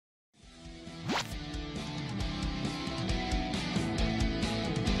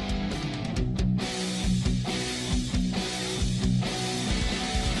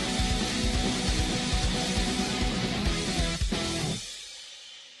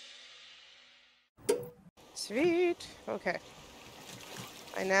Sweet. Okay.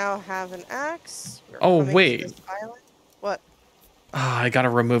 I now have an axe. We're Oh, coming to wait. this island. What? Ah, I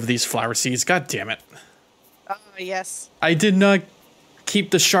gotta remove these flower seeds. God damn it. Yes. I did not keep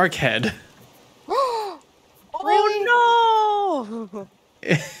the shark head. Really? Oh no!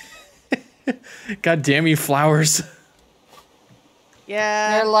 God damn you, flowers.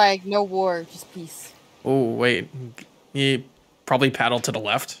 Yeah. They're like, no war, just peace. Oh, wait. You probably paddle to the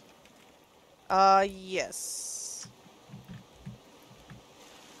left. Yes.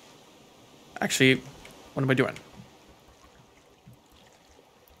 Actually, what am I doing?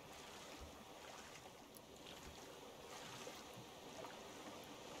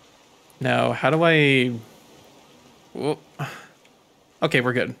 No, how do I... Whoa. Okay,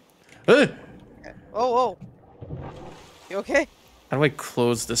 we're good. Okay. Oh. You okay? How do I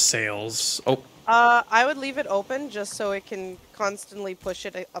close the sails? Oh, I would leave it open just so it can constantly push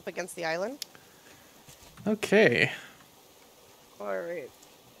it up against the island. okay. Alright.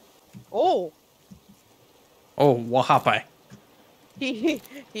 Oh! Oh, wahapai. He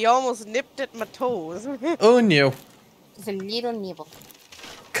almost nipped at my toes. Oh, no. Just a little nibble.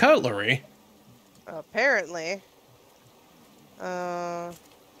 Cutlery? Apparently. You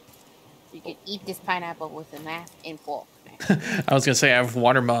can eat this pineapple with a knife and fork. I was gonna say I have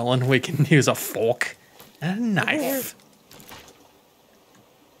watermelon. We can use a fork and a knife.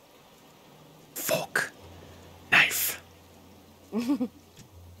 Fork. Knife. You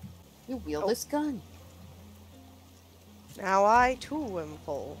wield this gun. Now I too am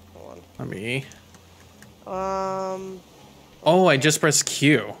full. Hold Let me... on. Oh, I just pressed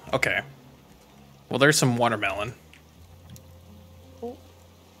Q. Okay. Well, there's some watermelon. Oh.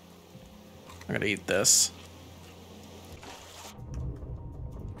 I'm gonna eat this.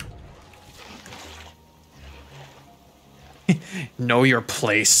 Know your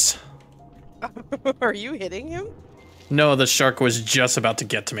place. Are you hitting him? No, the shark was just about to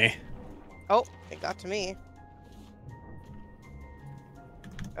get to me. Oh, it got to me.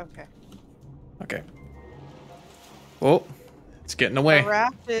 Okay. Okay. Oh, it's getting away. The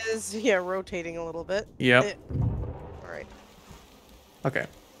raft is, rotating a little bit. Yep. Alright. Okay.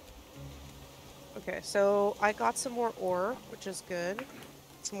 Okay, so I got some more ore, which is good.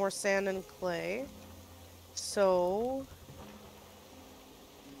 Some more sand and clay. So...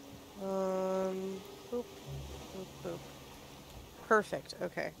 boop, boop, boop. Perfect,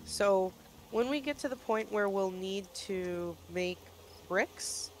 okay. So, when we get to the point where we'll need to make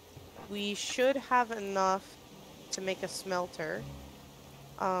bricks, we should have enough to make a smelter.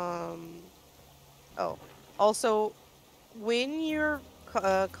 Oh, also, when you're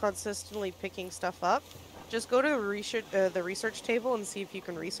consistently picking stuff up, just go to the research table and see if you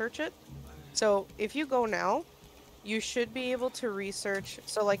can research it. So, if you go now, you should be able to research,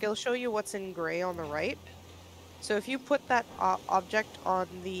 so like it'll show you what's in gray on the right. So if you put that object on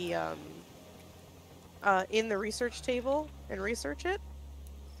the, in the research table and research it,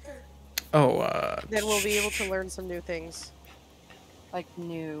 Oh, then we'll be able to learn some new things. Like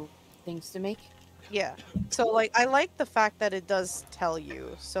new things to make. Yeah. So like, I like the fact that it does tell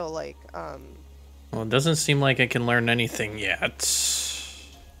you. So like, well, it doesn't seem like I can learn anything yet.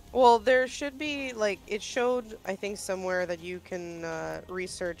 well, there should be, like, it showed, I think, somewhere that you can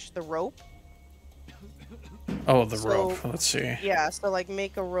research the rope. Oh, the rope. Let's see. Yeah, so, like,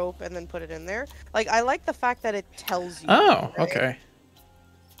 make a rope and then put it in there. Like, I like the fact that it tells you. Oh, right? okay.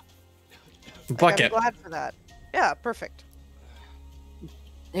 Like, Bucket. I'm glad for that. Yeah, perfect.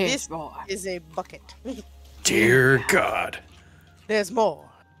 There's This more. is a bucket. Dear God. There's more.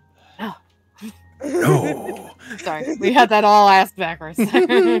 Oh, No. sorry. We had that all asked backwards.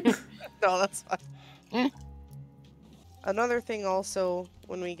 No, that's fine. Another thing also,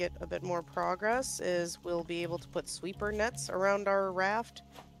 when we get a bit more progress, is we'll be able to put sweeper nets around our raft.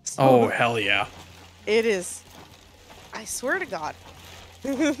 So Oh, hell yeah. it is. I swear to God.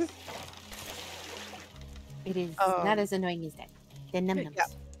 It is not as annoying as that. The num-nums.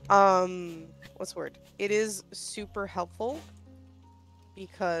 Yeah. What's the word? It is super helpful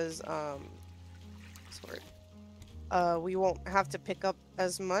because, what's the word? We won't have to pick up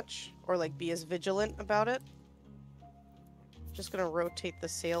as much or like be as vigilant about it. Just gonna rotate the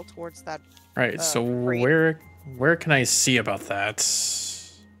sail towards that. Right, so crate. where can I see about that?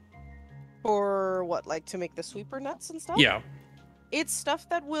 For what, like to make the sweeper nets and stuff? Yeah. It's stuff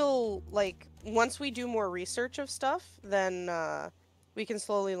that will, like, once we do more research of stuff, then we can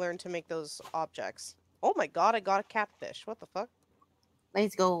slowly learn to make those objects. Oh my God, I got a catfish. What the fuck?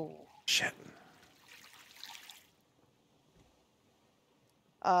 Let's go. Shit.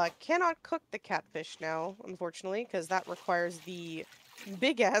 Cannot cook the catfish now, unfortunately, because that requires the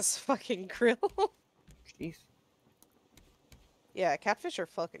big ass fucking grill. Jeez. Yeah, catfish are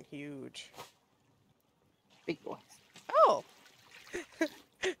fucking huge. Big boys. Oh!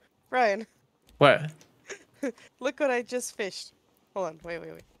 Brian, What? look what I just fished. Hold on, wait.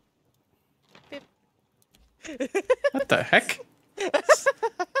 Beep. What the heck?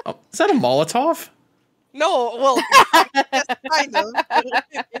 Oh, is that a Molotov? No, well, yes, kind of. But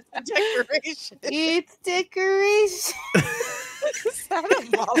it's a decoration. It's decoration. Is that a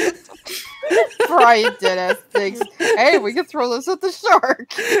Molotov? Brian deadass thinks, hey, we can throw this at the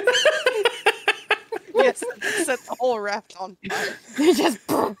shark. Yes, set the whole raft on fire. They just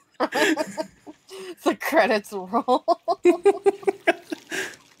the credits roll.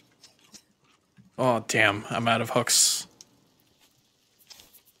 Oh, damn. I'm out of hooks.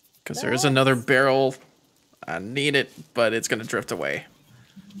 Because there is another barrel. I need it, but it's going to drift away.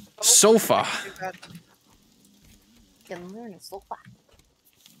 Sofa. Too bad. Can learn a sofa.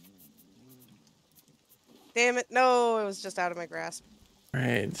 Damn it, no, it was just out of my grasp.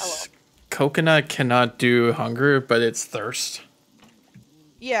 Right. Oh, well. Coconut cannot do hunger, but it's thirst.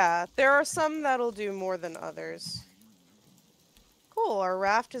 Yeah, there are some that'll do more than others. Cool, our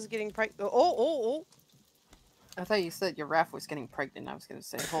raft is getting pregnant. Oh. I thought you said your raft was getting pregnant. I was going to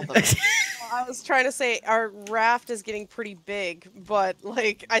say, hold on. I was trying to say our raft is getting pretty big, but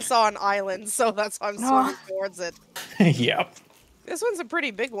like I saw an island, so that's why I'm swimming towards it. Yep. This one's a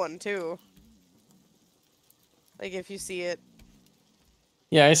pretty big one too. Like if you see it.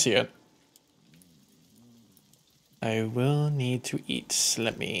 Yeah, I see it. I will need to eat.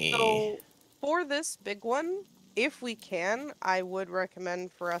 Let me... So for this big one, if we can, I would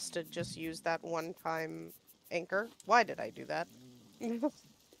recommend for us to just use that one-time anchor. Why did I do that?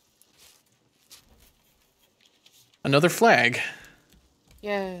 Another flag.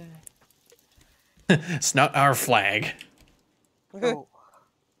 Yeah. It's not our flag. Oh.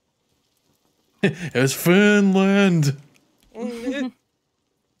 It's Finland.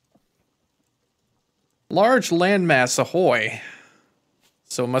 Large landmass ahoy.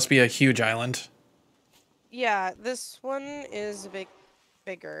 So it must be a huge island. Yeah, this one is a bit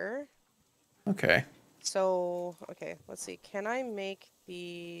bigger. Okay. So, okay, let's see. Can I make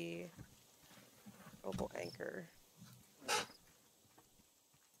the mobile anchor?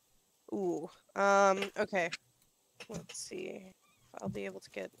 Ooh. Okay. Let's see. I'll be able to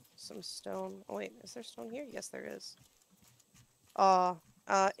get some stone. Oh wait, is there stone here? Yes, there is.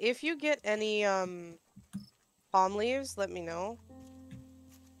 If you get any palm leaves, let me know.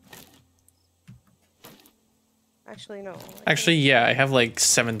 Actually, no. Actually, yeah, I have like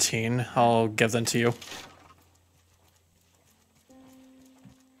 17. I'll give them to you.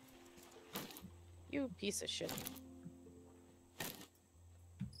 You piece of shit.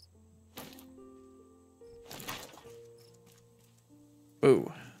 Ooh.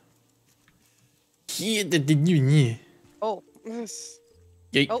 Oh.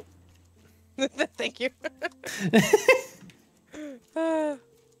 Yeet. Oh. Thank you.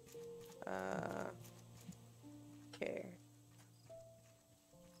 Okay.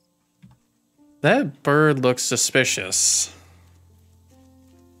 That bird looks suspicious.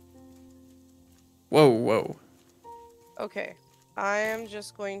 Whoa. Okay. I am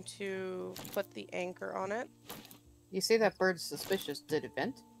just going to put the anchor on it. You say that bird's suspicious. Did it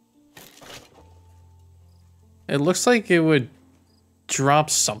vent? It looks like it would drop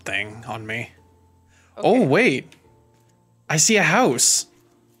something on me. Okay. Oh, wait. I see a house.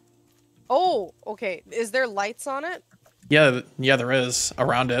 Oh, okay. Is there lights on it? Yeah, there is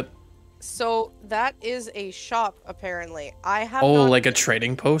around it. So that is a shop, apparently. I have Oh, not... like a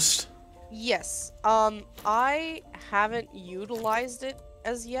trading post? Yes. I haven't utilized it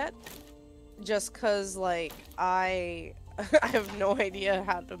as yet. Just cause, like, I have no idea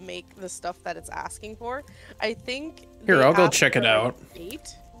how to make the stuff that it's asking for. I think... Here, I'll go check it out.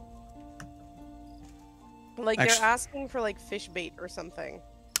 Bait. Like, Actu- they're asking for, like, fish bait or something.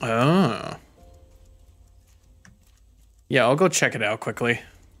 Oh. Yeah, I'll go check it out quickly.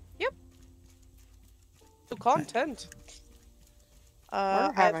 Yep. The content.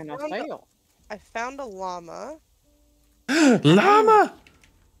 We're having a sale. I found a llama. Llama!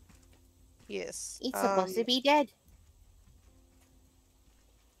 Yes. It's supposed to be dead.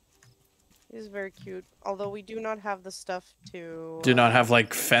 He's very cute. Although we do not have the stuff to... Do not have,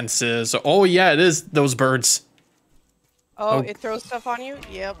 like, fences. Oh, yeah, it is those birds. Oh, Oh. it throws stuff on you?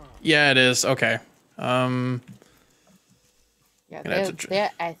 Yep. Yeah, it is. Okay. Yeah, Gonna have to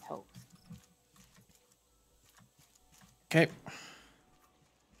they're assholes. Okay.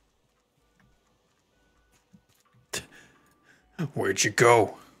 Where'd you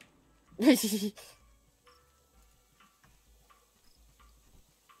go?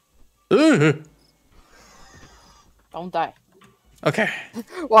 Don't die. Okay.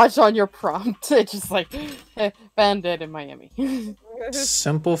 Watch on your prompt. It's just like Bandit in Miami.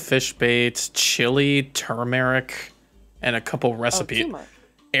 Simple fish bait, chili, turmeric, and a couple recipe. turmeric.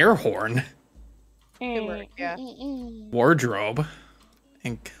 Air horn, Turmeric, yeah. wardrobe,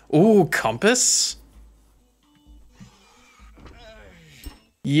 and ooh, compass.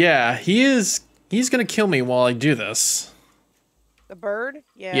 Yeah, he's gonna kill me while I do this. The bird?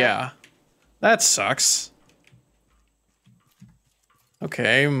 Yeah. Yeah. That sucks.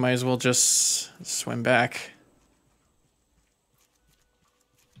 Okay, might as well just swim back.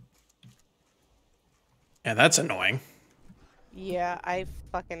 Yeah, that's annoying. Yeah, I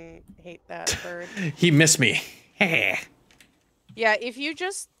fucking hate that bird. He missed me. Yeah, if you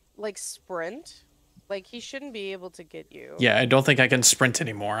just, like, sprint, like, he shouldn't be able to get you. Yeah, I don't think I can sprint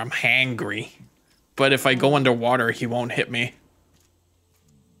anymore. I'm hangry. But if I go underwater, he won't hit me.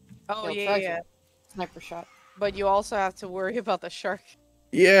 Oh, He'll yeah, try yeah. to. Sniper shot. But you also have to worry about the shark.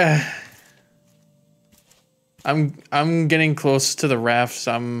 Yeah. I'm getting close to the raft,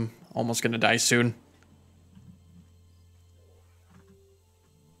 so I'm almost gonna die soon.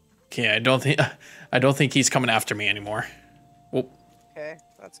 Okay, I don't think he's coming after me anymore. Oh, Okay,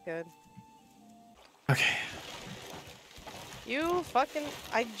 that's good. okay. You fucking...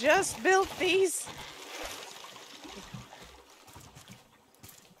 I just built these!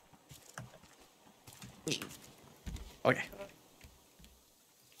 Okay.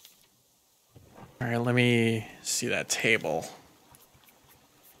 Alright, let me see that table.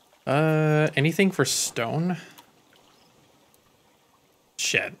 Anything for stone?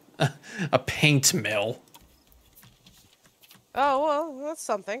 Shit. A paint mill. Oh, well, that's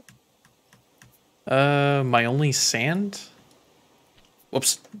something. My only sand?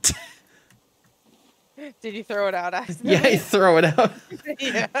 Whoops. Did you throw it out Yeah, accidentally? I throw it out.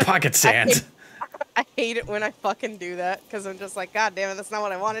 Yeah. Pocket sand. I hate it when I fucking do that, because I'm just like, God damn it, that's not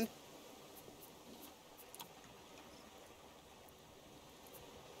what I wanted.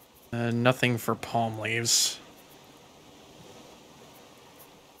 Nothing for palm leaves.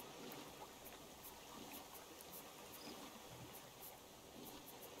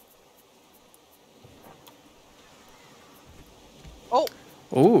 Oh!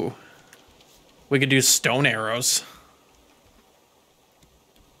 Ooh. We could do stone arrows.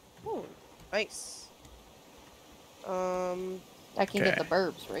 Ooh, nice. I can get Okay. the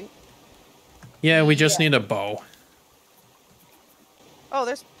burbs, right? Yeah, we just need a bow. Oh,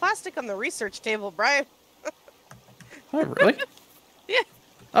 there's plastic on the research table, Brian. Oh, really? Yeah.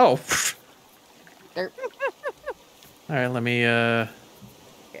 Oh. Dirt. Alright, let me, Okay,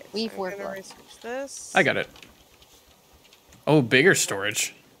 Leave I'm work gonna left. research this. I got it. Oh, bigger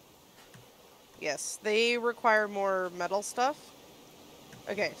storage. Yes, they require more metal stuff.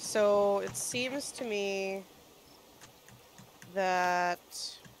 Okay, so it seems to me that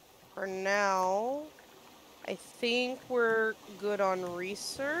for now, I think we're good on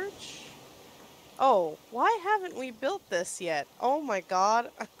research. Oh, why haven't we built this yet? Oh my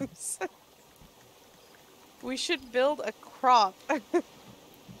god. We should build a crop.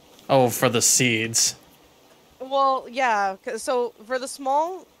 Oh, for the seeds. Well, yeah, so for the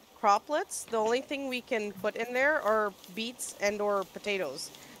small croplets, the only thing we can put in there are beets and or potatoes,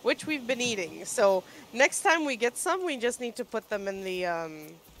 which we've been eating. So next time we get some, we just need to put them in the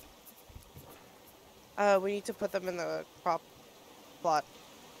we need to put them in the crop plot.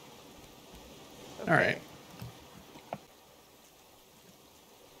 Okay. All right.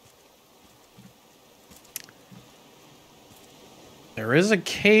 There is a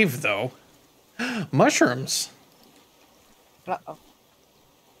cave, though. Mushrooms. Uh-oh.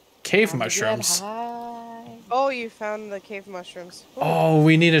 Cave Time to get mushrooms. high. Oh, you found the cave mushrooms. Ooh. Oh,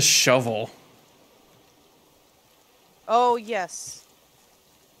 we need a shovel. Oh, yes.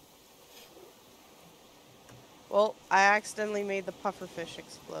 Well, I accidentally made the pufferfish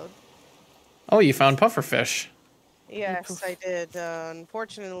explode. Oh, you found pufferfish. Yes, poof. I did.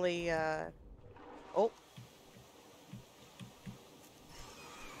 Unfortunately, oh,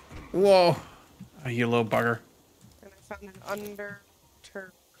 Whoa. Oh, you little bugger. and I found an under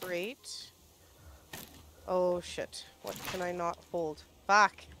crate. Oh shit! What can I not hold?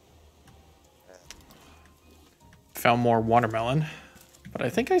 Fuck. Found more watermelon. But I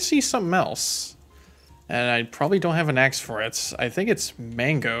think I see something else. And I probably don't have an axe for it. I think it's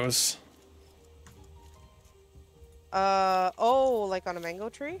mangoes. Oh, like on a mango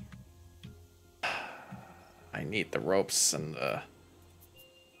tree? I need the ropes and the...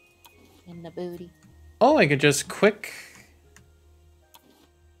 In the booty. Oh, I could just quick...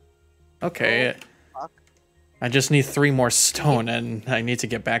 Okay. Oh, fuck. I just need 3 more stone and I need to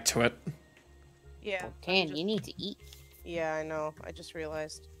get back to it. Yeah. Tan, you need to eat. Yeah, I know. I just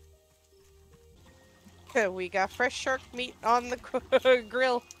realized. We got fresh shark meat on the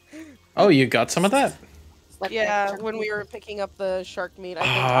grill. Oh, you got some of that? Slap that Yeah, shark when we meat. were picking up the shark meat, I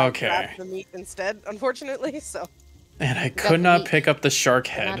think Ah, I okay. grabbed the meat instead, unfortunately, so. And I You got could the not meat, pick up the shark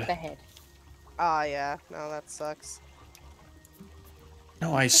but not head. the head. Ah, yeah. No, that sucks.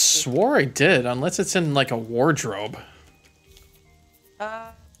 No, I swore I did, unless it's in like a wardrobe.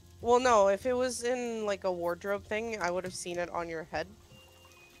 Uh, well, no, if it was in like a wardrobe thing, I would have seen it on your head.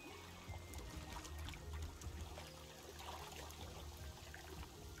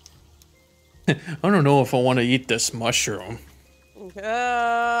 I don't know if I want to eat this mushroom. Don't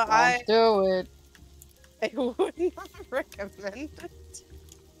I do it. would not recommend it.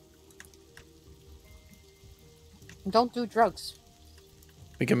 Don't do drugs.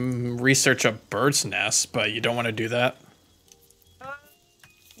 We can research a bird's nest, but you don't want to do that. Uh,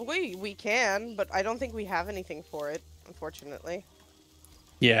 we can, but I don't think we have anything for it, unfortunately.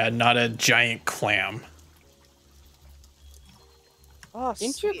 Yeah, not a giant clam. Oh,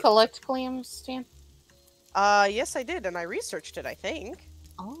 Didn't you sweet. collect clams, Stan? Yes, I did, and I researched it, I think.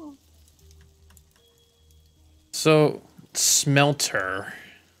 Oh. So, smelter.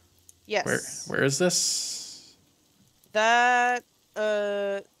 Yes. Where is this? That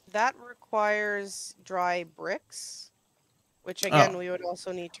that requires dry bricks, which again we would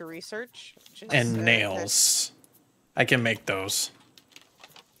also need to research. Which is, And nails. I can make those.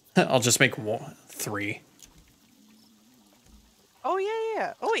 I'll just make 3. Oh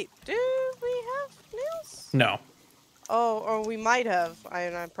yeah. Oh wait, do we have nails? No. Oh, or we might have.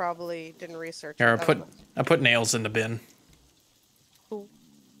 I probably didn't research Here, it. I put nails in the bin. Cool.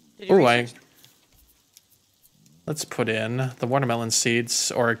 Did you Ooh, research? let's put in the watermelon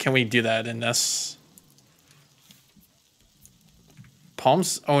seeds, or can we do that in this?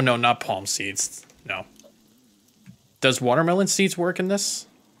 Palms? Oh no, not palm seeds. No. Does watermelon seeds work in this?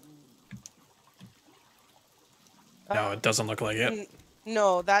 No, it doesn't look like it.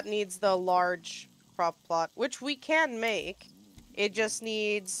 No, that needs the large prop plot, which we can make. It just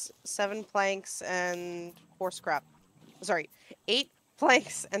needs 7 planks and 4 scrap. Sorry, 8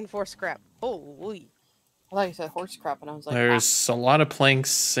 planks and 4 scrap. Holy. I thought you said horse crap, and I was like, There's a lot of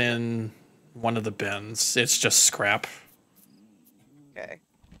planks in one of the bins. It's just scrap. Okay.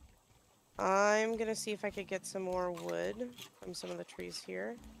 I'm gonna see if I could get some more wood from some of the trees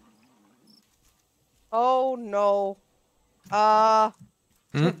here. Oh no.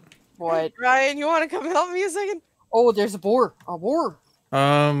 what? Ryan, you wanna come help me a second? Oh, there's a boar. A boar.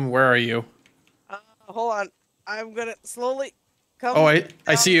 Where are you? Hold on. I'm gonna slowly come. Oh, I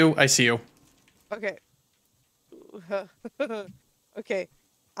down. see you. I see you. Okay. Okay.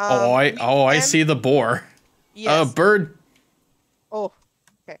 I see the boar. Yes. Bird. Oh.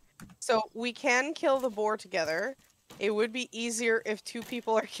 Okay. So we can kill the boar together. It would be easier if 2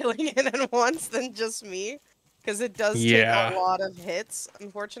 people are killing it at once than just me, because it does take a lot of hits,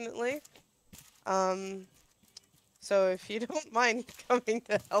 unfortunately. So if you don't mind coming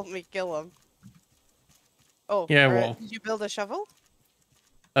to help me kill him. Oh. Yeah, alright. well. Did you build a shovel?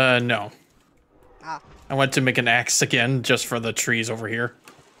 No. Ah. I went to make an axe again just for the trees over here.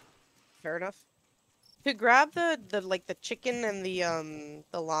 Fair enough. To grab the like the chicken and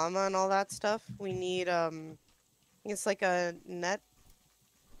the llama and all that stuff, we need it's like a net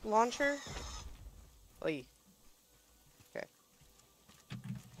launcher. Oy. Okay.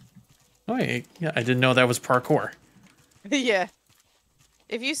 Oh, yeah, I didn't know that was parkour. Yeah.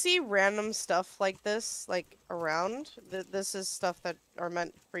 If you see random stuff like this, like around, this is stuff that are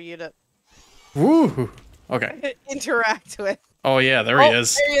meant for you to Woo! Okay. interact with. Oh, yeah, there he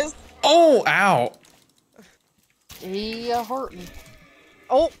is. There he is. Oh, ow! He hurting.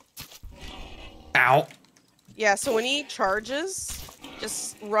 Oh. Ow. Yeah, so when he charges,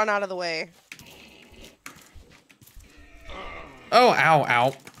 just run out of the way. Oh, ow,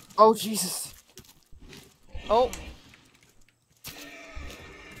 ow. Oh, Jesus. Oh.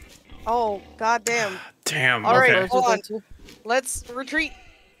 Oh, goddamn. Damn, All right, okay. hold on. Let's retreat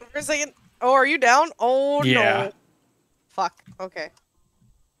for a second. Oh, are you down? Oh, Yeah. no. Fuck. Okay.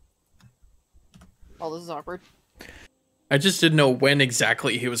 Oh, this is awkward. I just didn't know when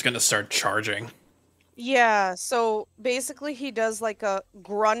exactly he was going to start charging. Yeah, so basically he does like a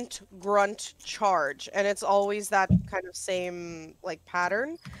grunt charge, and it's always that kind of same like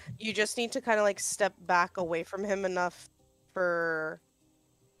pattern. You just need to kind of like step back away from him enough for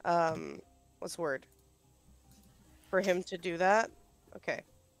what's the word? For him to do that. Okay.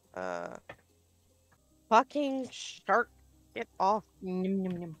 Fucking shark, get off. Yum,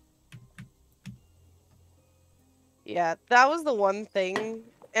 yum, yum. Yeah, that was the one thing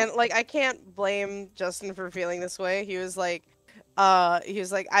And like I can't blame Justin for feeling this way. He was like,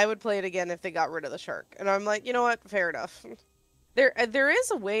 I would play it again if they got rid of the shark. And I'm like, you know what? Fair enough. There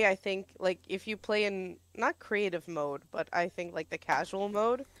is a way, I think, like if you play in not creative mode, but I think like the casual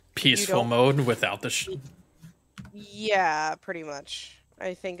mode, you Peaceful don't. mode without the. Yeah, pretty much.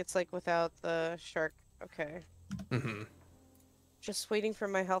 I think it's like without the shark. Okay. Mm-hmm. Just waiting for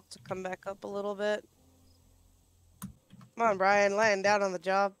my health to come back up a little bit. Come on, Brian, lying down on the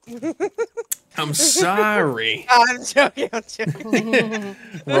job. I'm sorry. I'm joking. I'm joking.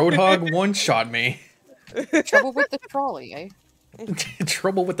 Roadhog one-shot me. Trouble with the trolley, eh?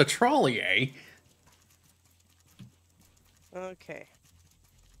 Trouble with the trolley, eh? Okay.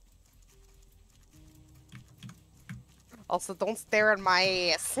 Also, don't stare at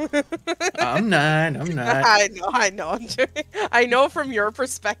my ass. I'm not. I know. I'm joking. I know from your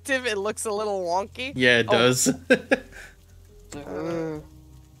perspective, it looks a little wonky. Yeah, it does.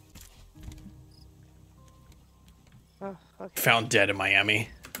 Oh, okay. Found dead in Miami.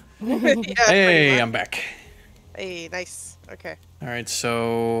 Yeah, pretty Hey, much. I'm back. Hey, nice. Okay. All right,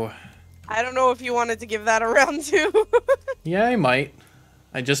 so I don't know if you wanted to give that a round too. yeah, I might.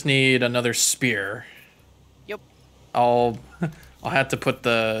 I just need another spear. Yep. I'll have to put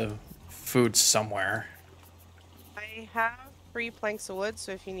the food somewhere. I have 3 planks of wood,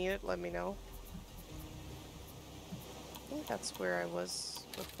 so if you need it, let me know. I think that's where I was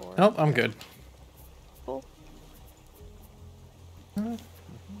before. Nope, I'm good. Cool.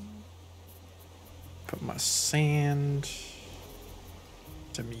 Put my sand.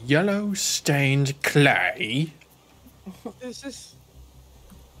 Some yellow stained clay. This is.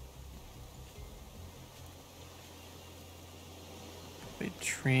 A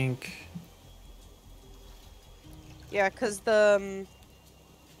drink. Yeah, because the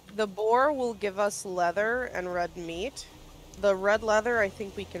boar will give us leather and red meat. The red leather, I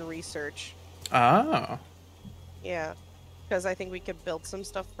think we can research. Ah. Yeah, because I think we could build some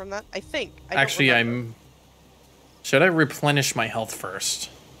stuff from that. I think. I don't Actually, remember. Should I replenish my health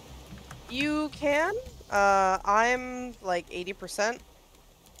first? You can. I'm like 80%.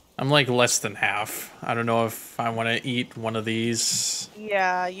 I'm like less than half. I don't know if I want to eat one of these.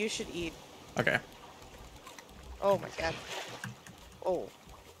 Yeah, you should eat. Okay. Oh my god. Oh.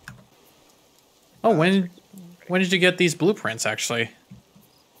 Oh, when did you get these blueprints, actually?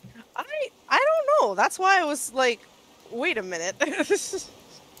 I don't know. That's why I was like, wait a minute.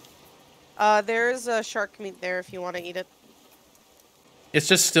 There's a shark meat there if you want to eat it. It's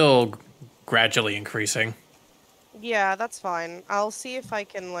just still gradually increasing. Yeah, that's fine. I'll see if I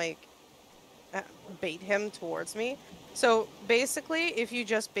can like bait him towards me. So basically, if you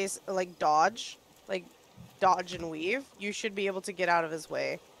just dodge and weave, you should be able to get out of his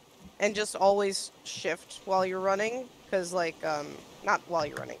way. And just always shift while you're running, cuz like not while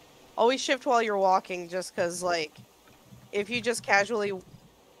you're running. Always shift while you're walking, just cuz like if you just casually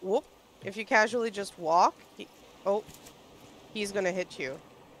if you casually just walk, he's going to hit you.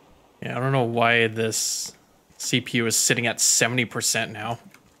 Yeah, I don't know why this CPU is sitting at 70% now.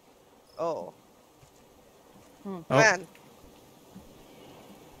 Oh. Oh, Man,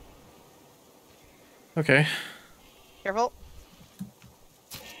 okay. careful.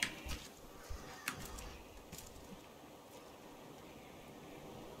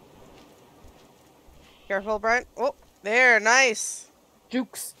 Careful, Brian. Oh, there, nice.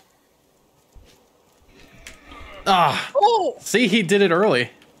 Jukes. Ah, Oh, see, he did it early.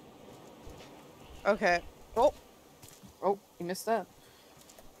 okay. Oh, Oh, you missed that.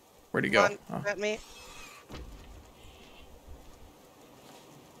 Where'd he come go? on, Oh. at me.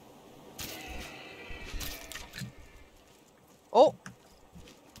 Oh,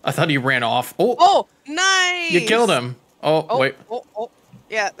 I thought he ran off. Oh, oh, nice. you killed him. Oh, Oh, wait. oh.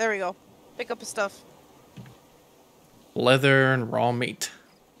 Yeah, there we go. Pick up his stuff. Leather and raw meat.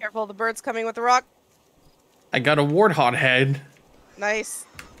 Careful, the bird's coming with the rock. I got a warthog head. Nice.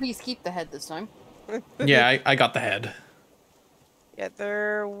 Please keep the head this time. Yeah, I got the head. Yeah,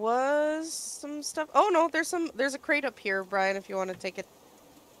 there was some stuff. Oh no, there's a crate up here, Brian, if you want to take it.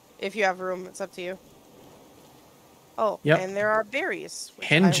 If you have room, it's up to you. Oh, Yep. and there are berries. which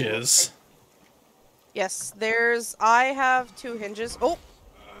I will Hinges. take. Yes, I have 2 hinges. Oh!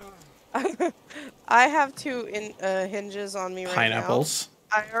 I have 2 hinges on me right now. Pineapples.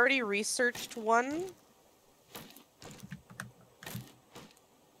 I already researched one.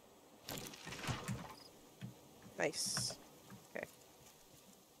 Nice. Okay.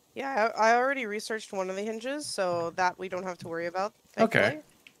 Yeah, I already researched one of the hinges, so that we don't have to worry about. Okay.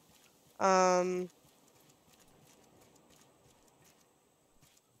 Thankfully.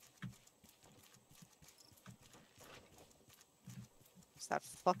 It's that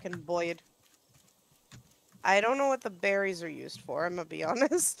fucking Boyd. I don't know what the berries are used for, I'm gonna be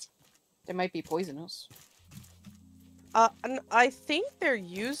honest. They might be poisonous. I think they're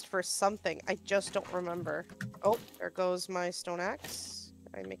used for something. I just don't remember. Oh, there goes my stone axe.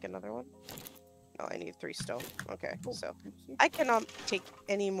 Can I make another one? No, I need 3 stone. Okay, Oh, so thank you. I cannot take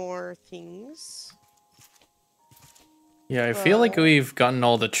any more things. Yeah, I feel like But we've gotten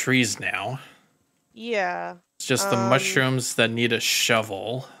all the trees now. yeah, It's just the mushrooms that need a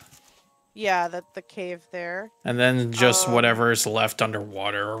shovel. yeah, the cave there. And then just Um, whatever's left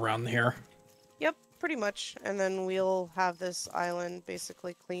underwater around here. Yep, pretty much. And then we'll have this island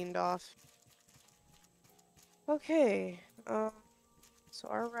basically cleaned off. Okay. So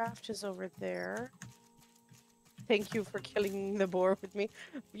our raft is over there. Thank you for killing the boar with me.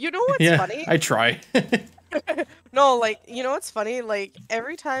 You know what's Yeah, funny? I try. No, like, you know what's funny? Like,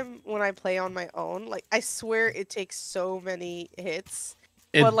 every time when I play on my own, like, I swear it takes so many hits.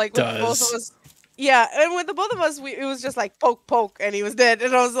 But, It like, with the both of does. us... Yeah, and with the both of us, it was just like, poke, poke, and he was dead.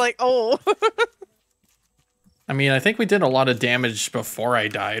 And I was like, oh. I mean, I think we did a lot of damage before I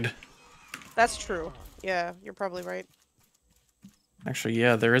died. That's true. Yeah, you're probably right. Actually,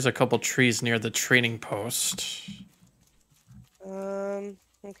 yeah, there is a couple trees near the trading post.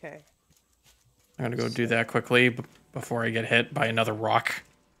 Okay. I'm gonna go do that quickly before I get hit by another rock.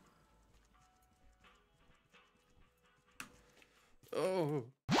 Oh.